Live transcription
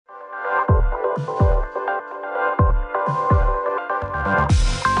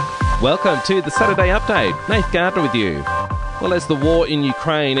Welcome to the Saturday Update. Nath Gardner with you. Well, as the war in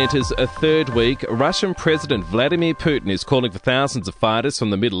Ukraine enters a third week, Russian President Vladimir Putin is calling for thousands of fighters from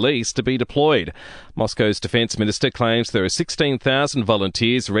the Middle East to be deployed. Moscow's defence minister claims there are 16,000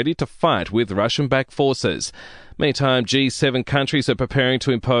 volunteers ready to fight with Russian-backed forces. Meantime, G7 countries are preparing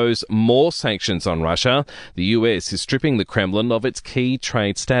to impose more sanctions on Russia. The US is stripping the Kremlin of its key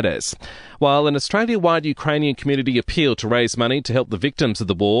trade status. While an Australia-wide Ukrainian community appeal to raise money to help the victims of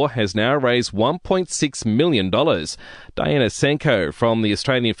the war has now raised $1.6 million. Diana Senko from the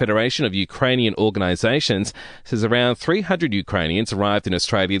Australian Federation of Ukrainian Organisations says around 300 Ukrainians arrived in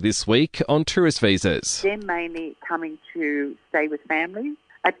Australia this week on tourist visas. They're mainly coming to stay with families.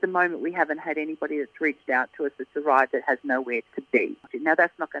 At the moment, we haven't had anybody that's reached out to us that's arrived that has nowhere to be. Now,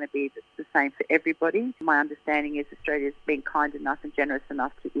 that's not going to be the same for everybody. My understanding is Australia's been kind enough and generous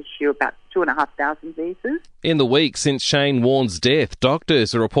enough to issue about 2,500 visas. In the week since Shane Warne's death,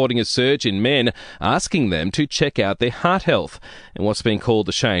 doctors are reporting a surge in men asking them to check out their heart health. And what's been called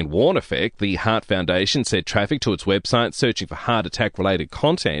the Shane Warne effect, the Heart Foundation said traffic to its website searching for heart attack-related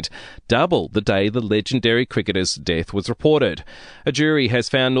content doubled the day the legendary cricketer's death was reported. A jury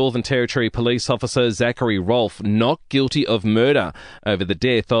has found Northern Territory police officer Zachary Rolfe not guilty of murder over the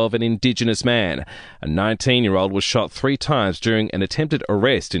death of an Indigenous man. A 19-year-old was shot 3 times during an attempted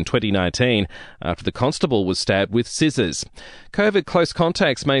arrest in 2019 after the constable was stabbed with scissors. COVID close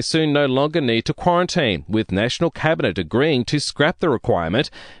contacts may soon no longer need to quarantine, with National Cabinet agreeing to scrap the requirement.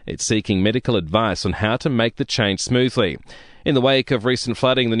 It's seeking medical advice on how to make the change smoothly. In the wake of recent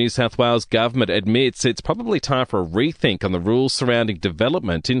flooding, the New South Wales government admits it's probably time for a rethink on the rules surrounding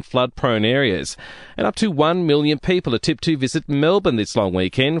development in flood-prone areas. And up to 1 million people are tipped to visit Melbourne this long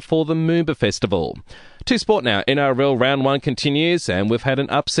weekend for the Moomba Festival. To sport now. NRL Round 1 continues, and we've had an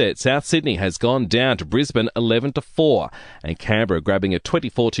upset. South Sydney has gone down to Brisbane 11-4, and Canberra grabbing a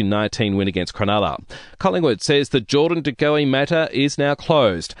 24-19 win against Cronulla. Collingwood says the Jordan De Goey matter is now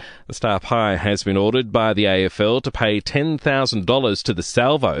closed. The staff high has been ordered by the AFL to pay $10,000 to the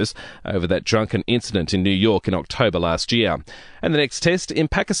Salvos over that drunken incident in New York in October last year. And the next test in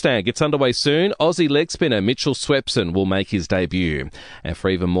Pakistan gets underway soon. Aussie leg spinner Mitchell Swepson will make his debut. And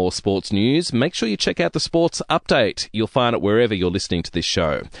for even more sports news, make sure you check out the Sports Update. You'll find it wherever you're listening to this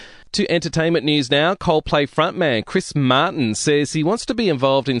show. To entertainment news now, Coldplay frontman Chris Martin says he wants to be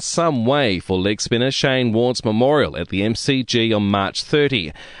involved in some way for leg spinner Shane Warne's memorial at the MCG on March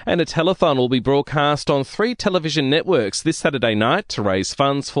 30. And a telethon will be broadcast on 3 television networks this Saturday night to raise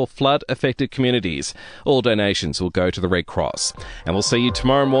funds for flood-affected communities. All donations will go to the Red Cross. And we'll see you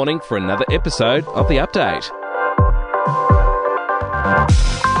tomorrow morning for another episode of The Update.